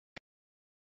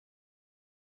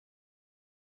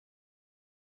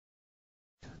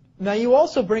Now, you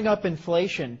also bring up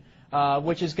inflation,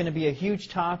 which is going to be a huge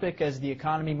topic as the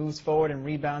economy moves forward and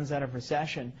rebounds out of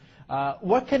recession.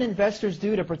 What can investors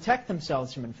do to protect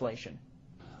themselves from inflation?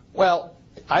 Well,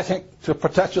 I think to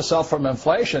protect yourself from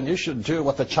inflation, you should do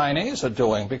what the Chinese are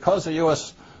doing. Because the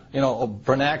U.S.,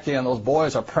 Bernanke and those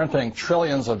boys are printing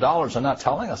trillions of dollars and not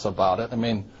telling us about it. I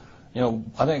mean,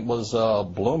 I think it was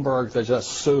Bloomberg that just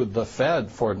sued the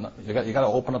Fed for, you got to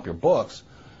open up your books.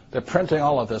 They're printing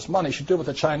all of this money. You should do what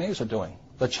the Chinese are doing.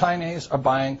 The Chinese are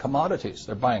buying commodities.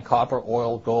 They're buying copper,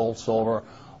 oil, gold, silver,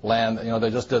 land. They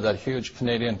just did that huge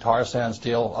Canadian tar sands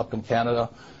deal up in Canada.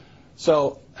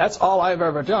 So that's all I've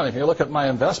ever done. If you look at my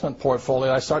investment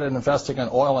portfolio, I started investing in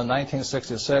oil in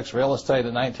 1966, real estate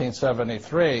in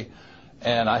 1973,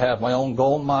 and I have my own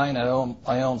gold mine and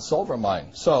my own silver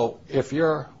mine. So if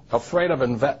you're afraid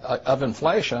of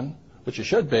inflation, which you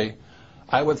should be,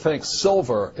 I would think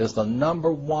silver is the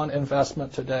 #1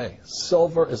 investment today.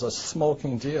 Silver is a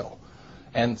smoking deal.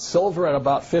 And silver at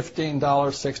about $15,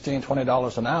 $16,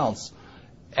 $20 an ounce,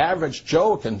 average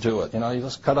Joe can do it. You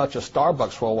just cut out your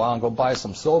Starbucks for a while and go buy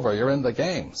some silver. You're in the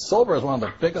game. Silver is one of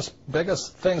the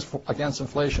biggest things against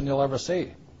inflation you'll ever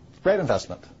see. Great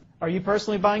investment. Are you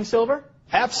personally buying silver?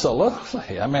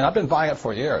 Absolutely. I mean, I've been buying it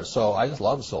for years, so I just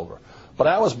love silver. But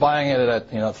I was buying it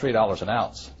at $3 an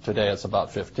ounce. Today it's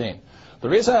about 15. The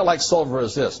reason I like silver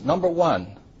is this. Number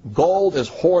one, gold is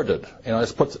hoarded.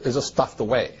 It's just stuffed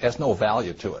away. It has no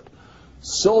value to it.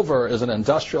 Silver is an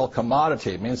industrial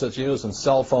commodity. It means it's used in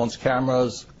cell phones,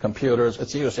 cameras, computers.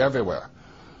 It's used everywhere.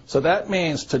 So that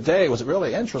means today what's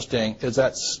really interesting is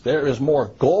that there is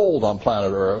more gold on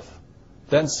planet Earth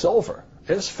than silver.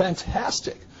 It's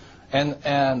fantastic.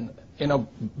 And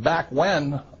back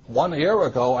when, 1 year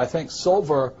ago, I think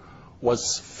silver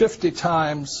was 50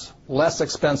 times less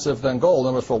expensive than gold. In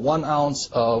other words, for 1 ounce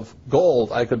of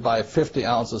gold, I could buy 50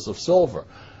 ounces of silver.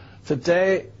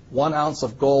 Today, 1 ounce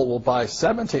of gold will buy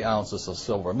 70 ounces of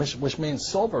silver, which means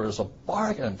silver is a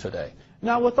bargain today.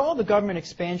 Now, with all the government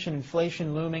expansion,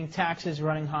 inflation looming, taxes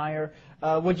running higher,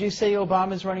 would you say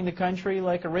Obama's running the country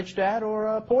like a rich dad or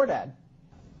a poor dad?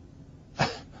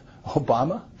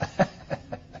 Obama?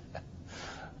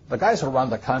 The guys who run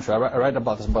the country, I write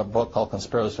about this in a book called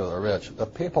Conspiracy of the Rich. The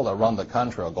people that run the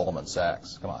country are Goldman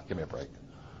Sachs. Come on, give me a break.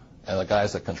 And the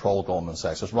guys that control Goldman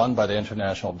Sachs. It's run by the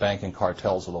international banking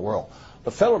cartels of the world.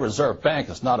 The Federal Reserve Bank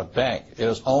is not a bank. It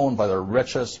is owned by the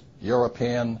richest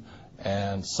European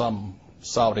and some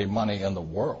Saudi money in the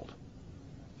world.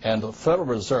 And the Federal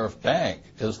Reserve Bank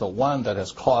is the one that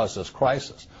has caused this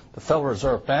crisis. The Federal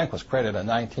Reserve Bank was created in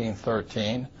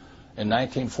 1913. In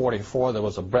 1944, there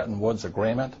was a Bretton Woods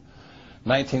Agreement.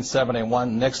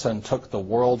 1971, Nixon took the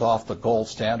world off the gold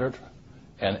standard.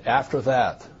 And after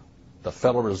that, the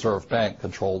Federal Reserve Bank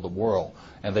controlled the world.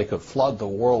 And they could flood the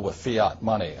world with fiat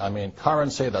money. I mean,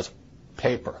 currency, that's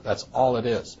paper. That's all it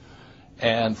is.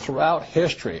 And throughout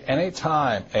history, any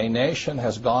time a nation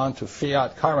has gone to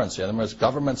fiat currency, in other words,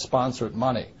 government-sponsored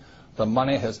money, the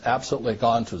money has absolutely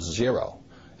gone to zero.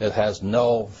 It has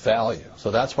no value. So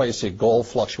that's why you see gold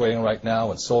fluctuating right now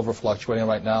and silver fluctuating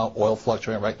right now, oil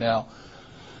fluctuating right now.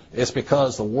 It's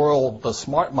because the world, the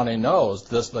smart money knows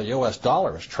the U.S.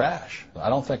 dollar is trash. I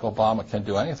don't think Obama can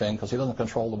do anything because he doesn't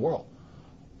control the world.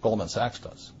 Goldman Sachs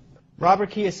does.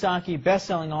 Robert Kiyosaki,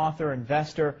 best-selling author,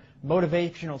 investor,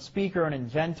 motivational speaker, and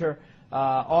inventor,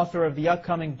 author of the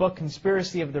upcoming book,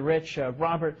 Conspiracy of the Rich.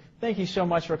 Robert, thank you so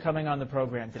much for coming on the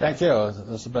program today. Thank you.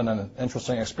 This has been an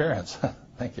interesting experience.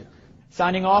 Thank you.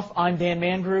 Signing off, I'm Dan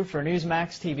Mangrew for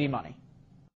Newsmax TV Money.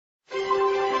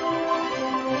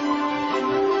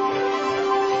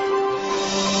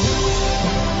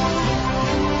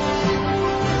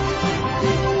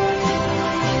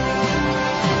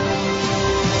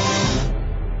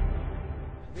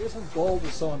 The reason gold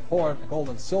is so important, gold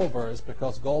and silver, is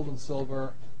because gold and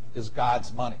silver is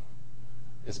God's money.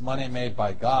 It's money made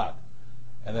by God.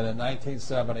 And then in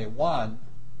 1971,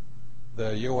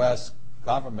 the U.S.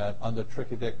 government, under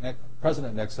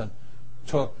President Nixon,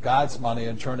 took God's money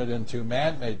and turned it into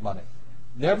man-made money.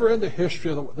 Never in the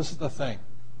history of the world, this is the thing,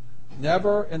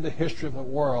 never in the history of the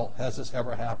world has this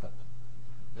ever happened.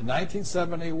 In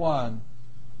 1971,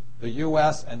 the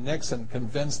U.S. and Nixon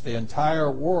convinced the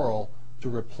entire world to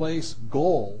replace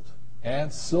gold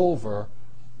and silver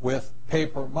with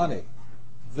paper money.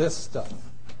 This stuff.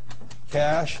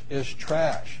 Cash is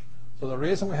trash. So the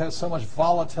reason we have so much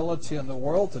volatility in the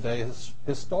world today is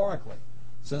historically,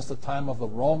 since the time of the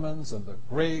Romans and the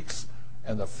Greeks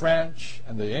and the French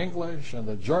and the English and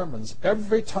the Germans,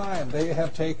 every time they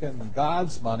have taken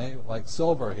God's money, like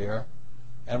silver here,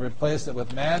 and replaced it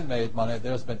with man-made money,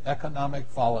 there's been economic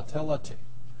volatility.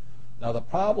 Now the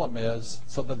problem is,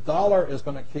 so the dollar is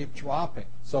going to keep dropping.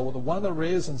 So one of the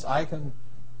reasons I can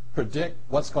predict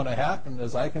what's going to happen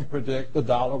is I can predict the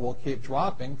dollar will keep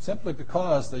dropping simply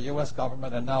because the U.S.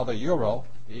 government and now the euro,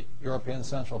 the European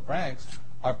central banks,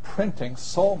 are printing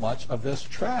so much of this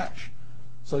trash.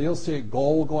 So you'll see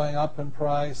gold going up in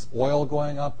price, oil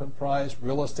going up in price,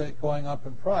 real estate going up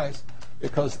in price,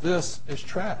 because this is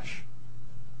trash.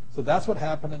 So that's what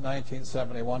happened in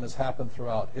 1971, has happened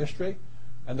throughout history.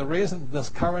 And the reason this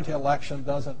current election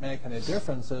doesn't make any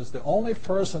difference is the only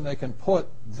person that can put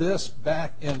this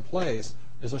back in place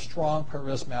is a strong,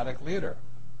 charismatic leader.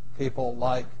 People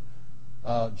like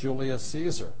Julius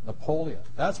Caesar, Napoleon.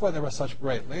 That's why they were such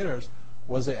great leaders,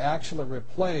 was they actually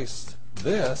replaced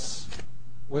this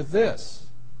with this.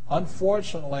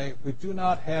 Unfortunately, we do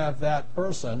not have that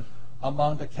person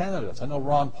among the candidates. I know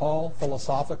Ron Paul,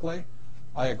 philosophically,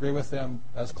 I agree with him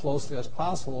as closely as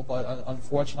possible, but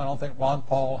unfortunately I don't think Ron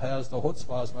Paul has the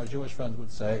chutzpah, as my Jewish friends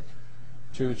would say,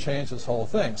 to change this whole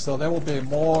thing. So there will be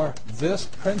more this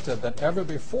printed than ever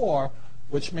before,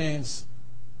 which means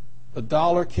the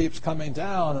dollar keeps coming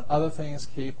down and other things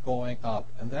keep going up.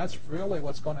 And that's really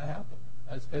what's going to happen.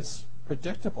 It's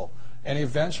predictable. And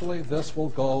eventually this will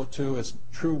go to its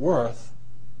true worth,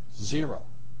 zero.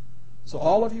 So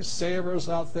all of you savers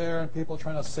out there and people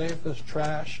trying to save this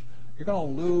trash, you're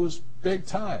going to lose big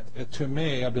time. To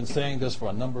me, I've been saying this for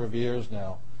a number of years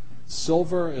now,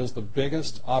 silver is the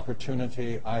biggest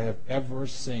opportunity I have ever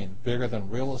seen, bigger than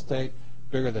real estate,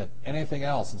 bigger than anything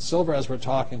else. And silver, as we're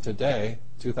talking today,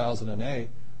 2008,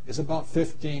 is about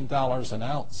 $15 an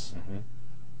ounce. Mm-hmm.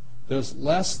 There's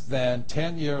less than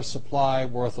 10-year supply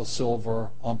worth of silver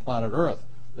on planet Earth.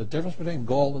 The difference between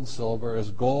gold and silver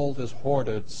is gold is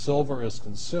hoarded, silver is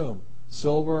consumed.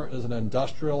 Silver is an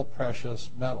industrial precious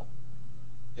metal.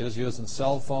 It is used in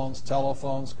cell phones,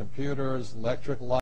 telephones, computers, electric lights.